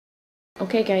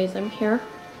Okay guys, I'm here.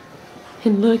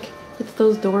 And look, it's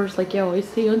those doors like you always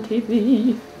see on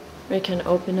TV. I can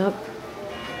open up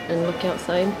and look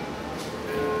outside.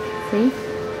 See?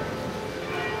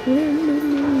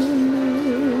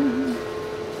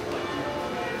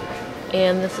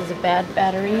 And this is a bad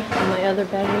battery, and my other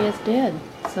battery is dead.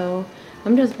 So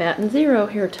I'm just batting zero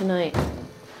here tonight.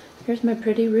 Here's my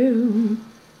pretty room.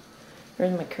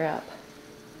 Where's my crap?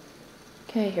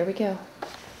 Okay, here we go.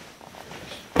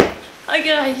 Hi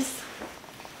guys!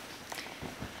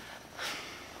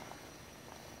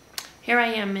 Here I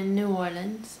am in New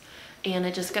Orleans, and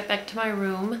I just got back to my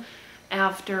room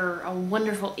after a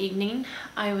wonderful evening.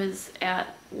 I was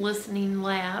at Listening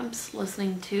Labs,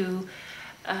 listening to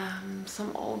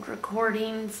some old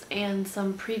recordings and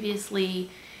some previously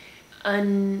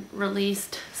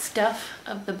unreleased stuff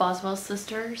of the BOSWELL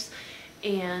Sisters,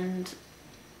 and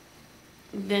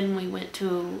then we went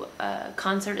to a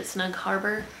concert at Snug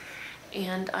Harbor,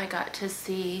 and I got to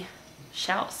see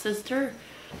Shout Sister,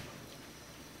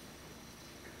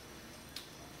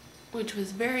 which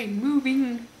was very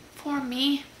moving for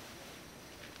me.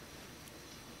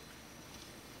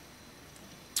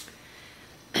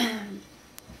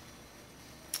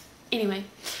 Anyway,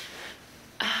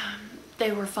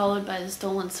 they were followed by the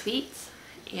Stolen Sweets,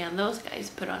 and those guys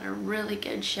put on a really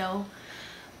good show.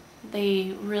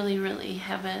 They really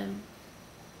have a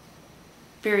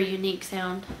very unique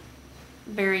sound,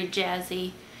 very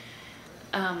jazzy,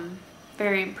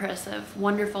 very impressive,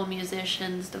 wonderful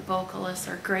musicians. The vocalists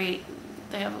are great.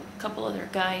 They have a couple other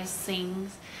guys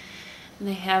sings, and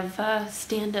they have a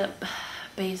stand-up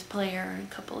bass player and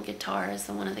a couple of guitarists,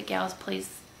 and one of the gals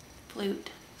plays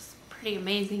flute. It's pretty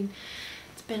amazing.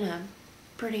 It's been a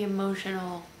pretty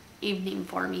emotional evening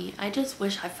for me. I just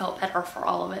wish I felt better for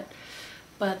all of it,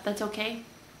 but that's okay.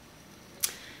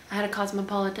 I had a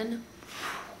Cosmopolitan.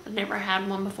 I've never had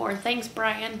one before. Thanks,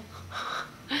 Brian.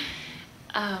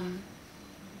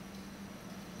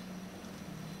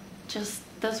 Just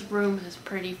this room is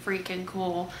pretty freaking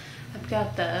cool. I've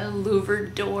got the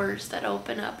louvered doors that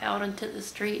open up out into the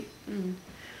street, and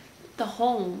the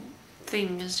whole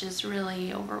thing is just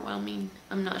really overwhelming.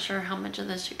 I'm not sure how much of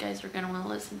this you guys are going to want to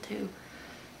listen to,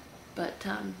 but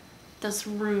this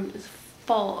room is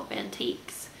full of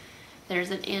antiques.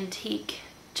 There's an antique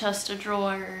chest of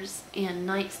drawers and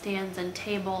nightstands and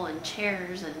table and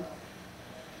chairs, and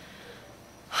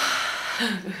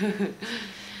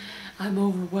I'm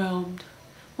overwhelmed.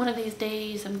 One of these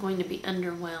days I'm going to be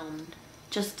underwhelmed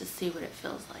just to see what it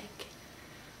feels like.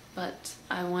 But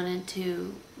I wanted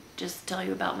to just tell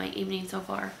you about my evening so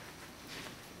far.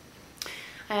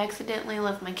 I accidentally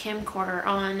left my camcorder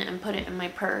on and put it in my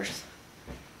purse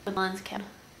with the lens cap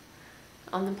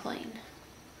on the plane.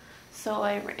 So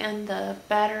I ran the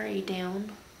battery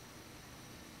down.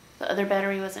 The other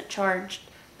battery wasn't charged.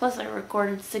 Plus I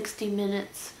recorded 60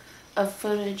 minutes of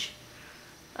footage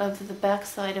of the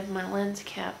backside of my lens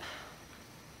cap.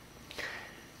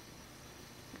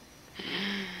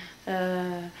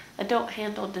 I don't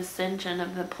handle descension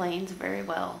of the planes very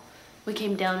well. We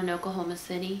came down in Oklahoma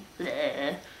City.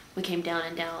 Bleh. We came down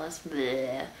in Dallas.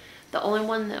 Bleh. The only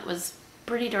one that was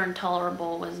pretty darn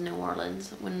tolerable was New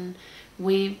Orleans. When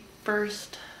we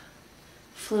first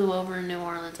flew over New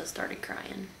Orleans, I started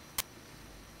crying.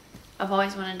 I've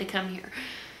always wanted to come here,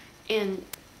 and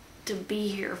to be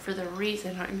here for the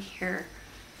reason I'm here.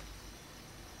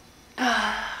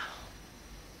 I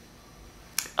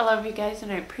love you guys,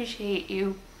 and I appreciate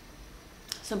you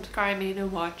subscribing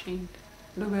and watching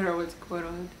no matter what's going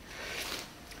on.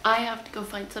 I have to go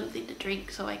find something to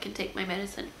drink so I can take my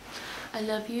medicine. I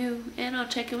love you, and I'll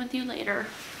check in with you later.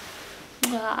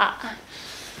 Bye.